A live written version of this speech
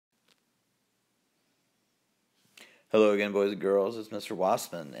Hello again, boys and girls. It's Mr.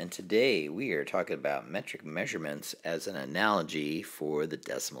 Wasemann, and today we are talking about metric measurements as an analogy for the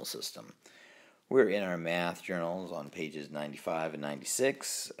decimal system. We're in our math journals on pages 95 and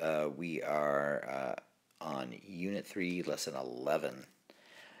 96. We are on Unit 3, Lesson 11.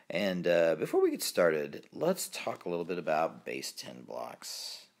 And before we get started, let's talk a little bit about base 10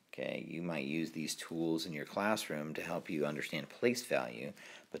 blocks. Okay, you might use these tools in your classroom to help you understand place value,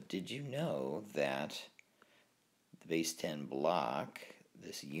 but did you know that the base 10 block,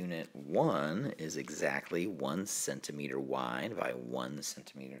 this unit 1, is exactly 1 centimeter wide by 1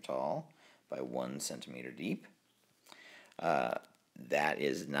 centimeter tall by 1 centimeter deep? That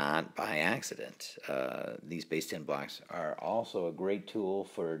is not by accident. These base 10 blocks are also a great tool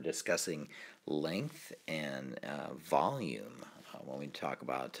for discussing length and volume when we talk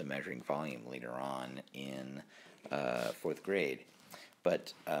about measuring volume later on in 4th grade.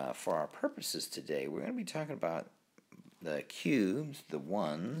 But for our purposes today, we're going to be talking about the cubes, the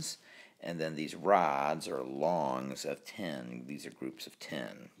ones, and then these rods or longs of 10. These are groups of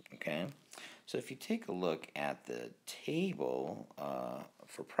 10, okay? So if you take a look at the table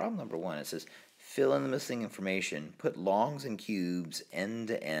for problem number 1, it says, fill in the missing information, put longs and cubes end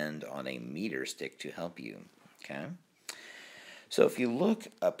to end on a meter stick to help you, okay? So if you look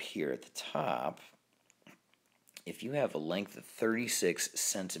up here at the top, if you have a length of 36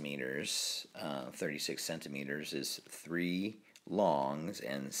 centimeters, 36 centimeters is 3 longs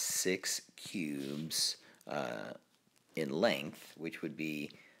and 6 cubes in length, which would be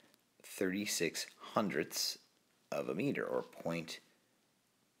 36 hundredths of a meter, or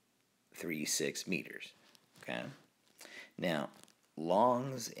 0.36 meters. Okay. Now,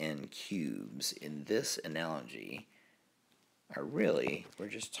 longs and cubes in this analogy are really, we're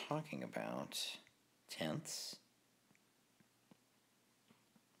just talking about tenths,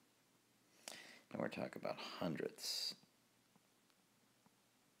 and we're talking about hundredths.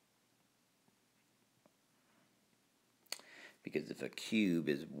 Because if a cube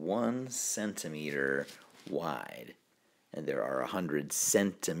is 1 centimeter wide, and there are 100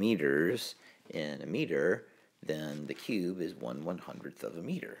 centimeters in a meter, then the cube is 1/100th of a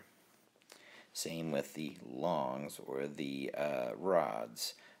meter. Same with the longs or the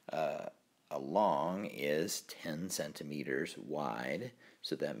rods. A long is 10 centimeters wide,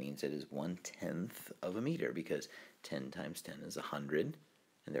 so that means it is 1/10th of a meter, because 10 times 10 is 100,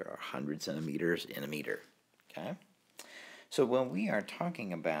 and there are 100 centimeters in a meter. Okay? So when we are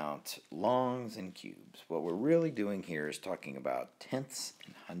talking about longs and cubes, what we're really doing here is talking about tenths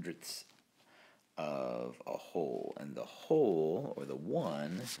and hundredths of a whole, and the whole, or the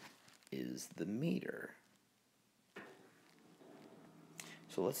one, is the meter.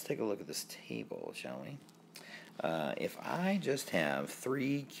 So let's take a look at this table, shall we? If I just have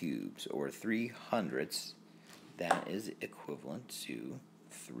 3 cubes, or 3 hundredths, that is equivalent to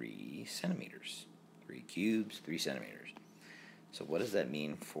 3 centimeters. 3 cubes, 3 centimeters. So what does that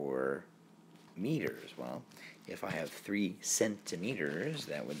mean for meters? Well, if I have 3 centimeters,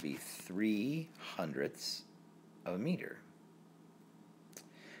 that would be 3 hundredths of a meter.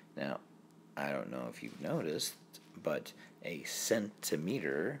 Now, I don't know if you've noticed, but a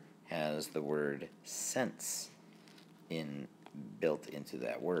centimeter has the word cents built into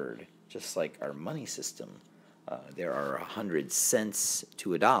that word, just like our money system. There are 100 cents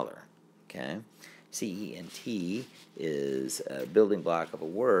to a dollar. Okay, CENT is a building block of a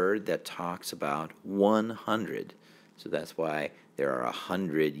word that talks about 100. So that's why there are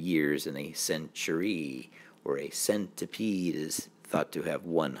 100 years in a century, or a centipede is thought to have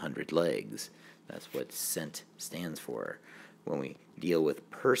 100 legs. That's what cent stands for. When we deal with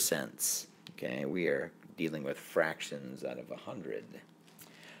percents, okay, we are dealing with fractions out of 100.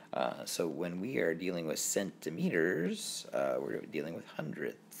 So when we are dealing with centimeters, we're dealing with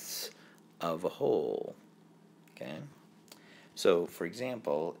hundredths of a whole. Okay. So, for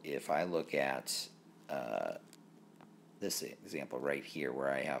example, if I look at this example right here, where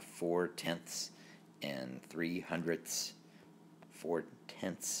I have 4 tenths and 3 hundredths, 4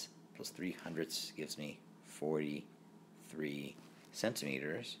 tenths plus 3 hundredths gives me 43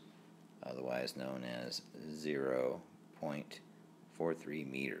 centimeters, otherwise known as 0.43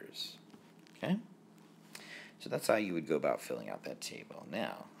 meters. Okay? So that's how you would go about filling out that table.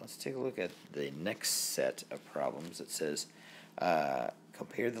 Now, let's take a look at the next set of problems. It says,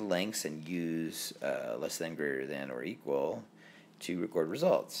 compare the lengths and use less than, greater than, or equal to record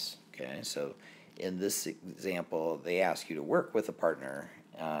results. Okay, so in this example, they ask you to work with a partner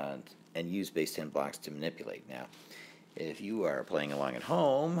and use base 10 blocks to manipulate. Now, if you are playing along at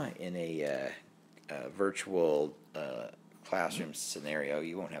home in a virtual classroom scenario,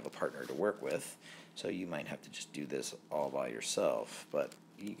 you won't have a partner to work with, so you might have to just do this all by yourself. But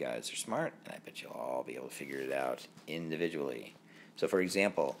you guys are smart, and I bet you'll all be able to figure it out individually. So for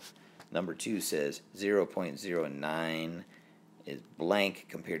example, number 2 says 0.09 is blank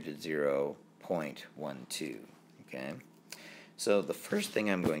compared to 0.12. Okay? So the first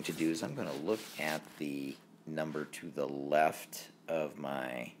thing I'm going to do is I'm going to look at the number to the left of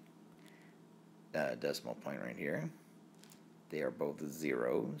my decimal point right here. They are both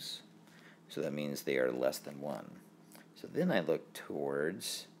zeros, so that means they are less than 1. So then I look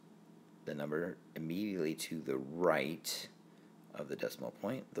towards the number immediately to the right of the decimal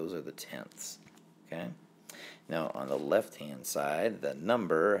point. Those are the tenths. Okay? Now on the left-hand side, the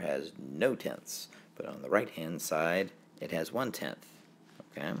number has no tenths, but on the right-hand side, it has 1/10.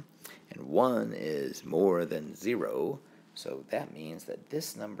 Okay? And 1 is more than 0, so that means that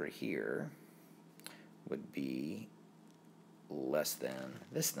this number here would be less than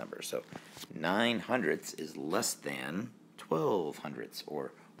this number. So 9 hundredths is less than 12 hundredths,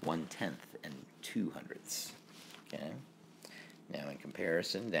 or 1/10 and 2 hundredths. Okay? Now in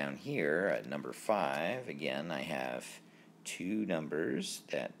comparison, down here at number 5, again, I have two numbers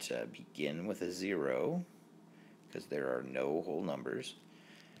that begin with a 0, because there are no whole numbers.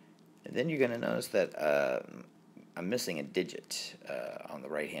 And then you're going to notice that I'm missing a digit on the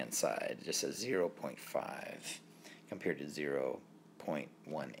right-hand side. It just says 0.5 compared to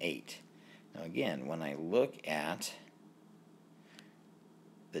 0.18. Now again, when I look at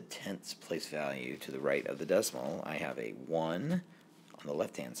the tenths place value to the right of the decimal, I have a 1 on the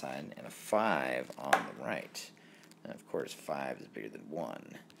left-hand side and a 5 on the right. And of course, 5 is bigger than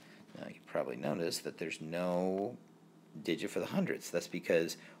 1. Now you probably noticed that there's no digit for the hundredths. That's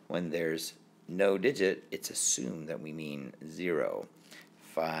because when there's no digit, it's assumed that we mean 0.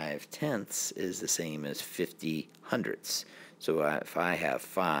 5 tenths is the same as 50 hundredths. So if I have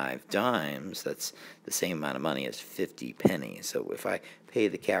 5 dimes, that's the same amount of money as 50 pennies. So if I pay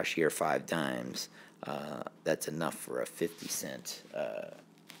the cashier 5 dimes, that's enough for a 50-cent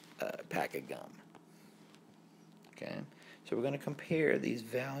pack of gum. Okay, so we're going to compare these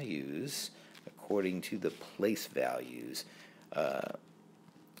values according to the place values,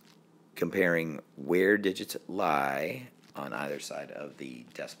 comparing where digits lie on either side of the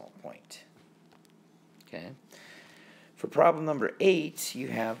decimal point. Okay. For problem number 8, you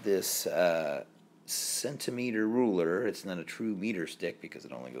have this centimeter ruler. It's not a true meter stick because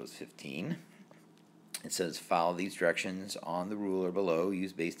it only goes 15. It says follow these directions on the ruler below.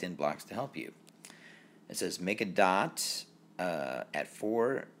 Use base 10 blocks to help you. It says make a dot at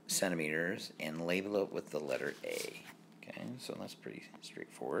 4 centimeters and label it with the letter A. Okay, so that's pretty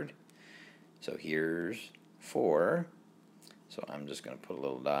straightforward. So here's 4. So I'm just going to put a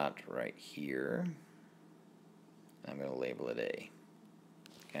little dot right here. I'm going to label it A.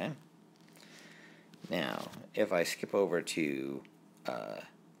 Okay? Now, if I skip over to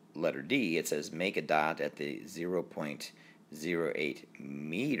letter D, it says make a dot at the 0.08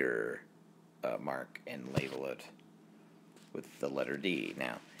 meter mark and label it with the letter D.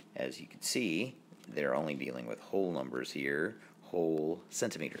 Now, as you can see, they're only dealing with whole numbers here, whole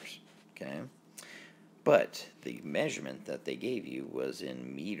centimeters. Okay? But the measurement that they gave you was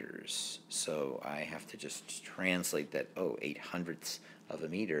in meters, so I have to just translate that, 8 hundredths of a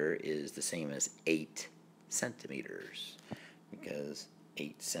meter is the same as 8 centimeters, because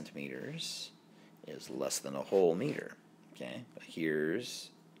 8 centimeters is less than a whole meter. Okay, but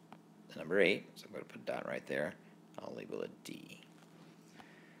here's the number 8, so I'm going to put a dot right there. I'll label it D.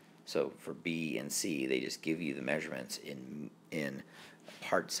 So for B and C, they just give you the measurements in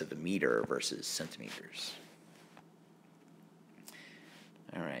parts of a meter versus centimeters.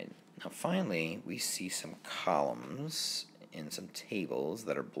 All right, now finally we see some columns in some tables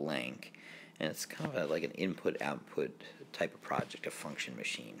that are blank, and it's kind of like an input-output type of project, a function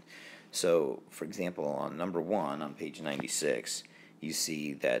machine. So for example, on number 1 on page 96, you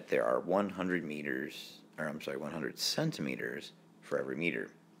see that there are 100 centimeters for every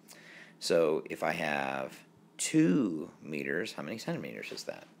meter. So if I have 2 meters, how many centimeters is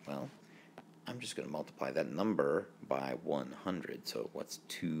that? Well, I'm just going to multiply that number by 100. So what's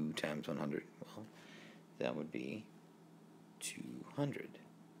 2 times 100? Well, that would be 200.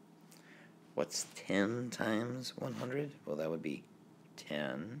 What's 10 times 100? Well, that would be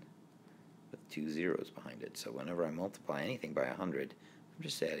 10 with 2 zeros behind it. So whenever I multiply anything by 100, I'm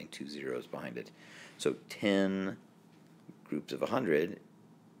just adding 2 zeros behind it. So 10 groups of 100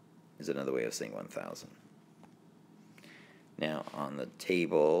 is another way of saying 1,000. Now on the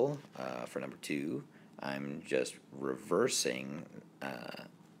table for number 2, I'm just reversing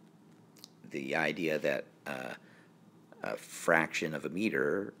the idea that a fraction of a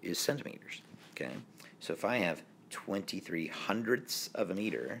meter is centimeters. Okay, so if I have 23 hundredths of a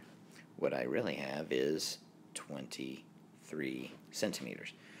meter, what I really have is 23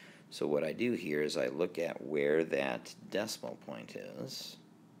 centimeters. So what I do here is I look at where that decimal point is,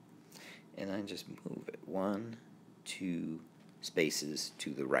 and I just move it 1, 2 spaces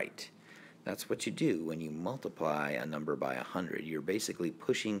to the right. That's what you do when you multiply a number by 100. You're basically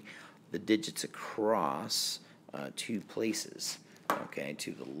pushing the digits across 2 places, okay,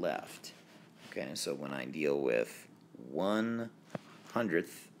 to the left. Okay, so when I deal with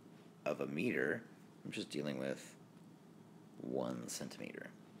 1/100th of a meter, I'm just dealing with 1 centimeter.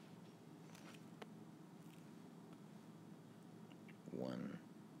 1,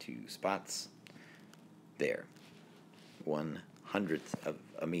 2 spots. There. 1/100th of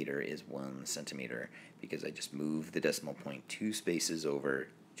a meter is 1 centimeter because I just moved the decimal point 2 spaces over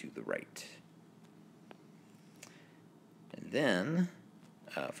to the right. And then,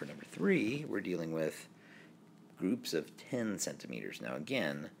 for number 3, we're dealing with groups of 10 centimeters. Now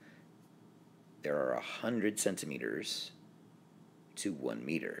again, there are 100 centimeters to 1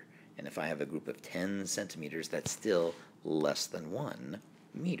 meter. And if I have a group of 10 centimeters, that's still less than 1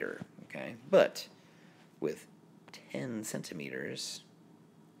 meter. Okay? But with 10 centimeters,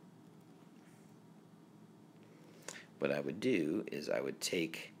 what I would do is I would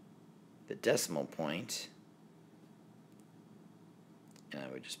take the decimal point and I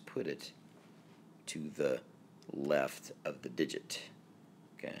would just put it to the left of the digit.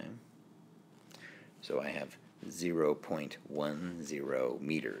 Okay? So I have 0.10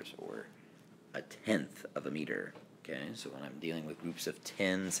 meters, or a tenth of a meter. Okay? So when I'm dealing with groups of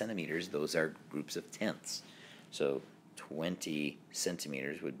 10 centimeters, those are groups of tenths. So 20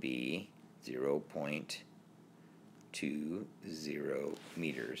 centimeters would be 0.20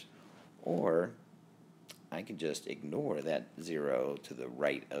 meters. Or I could just ignore that 0 to the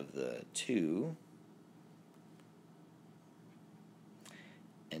right of the 2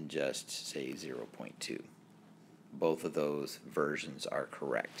 and just say 0.2. Both of those versions are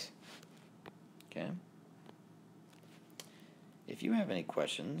correct. Okay? If you have any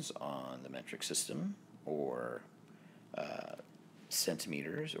questions on the metric system, or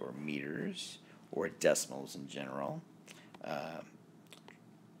centimeters, or meters, or decimals in general,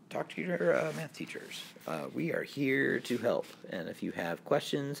 talk to your math teachers. We are here to help, and if you have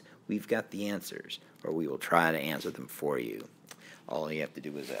questions, we've got the answers, or we will try to answer them for you. All you have to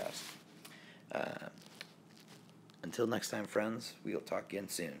do is ask. Until next time, friends, we'll talk again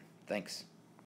soon. Thanks.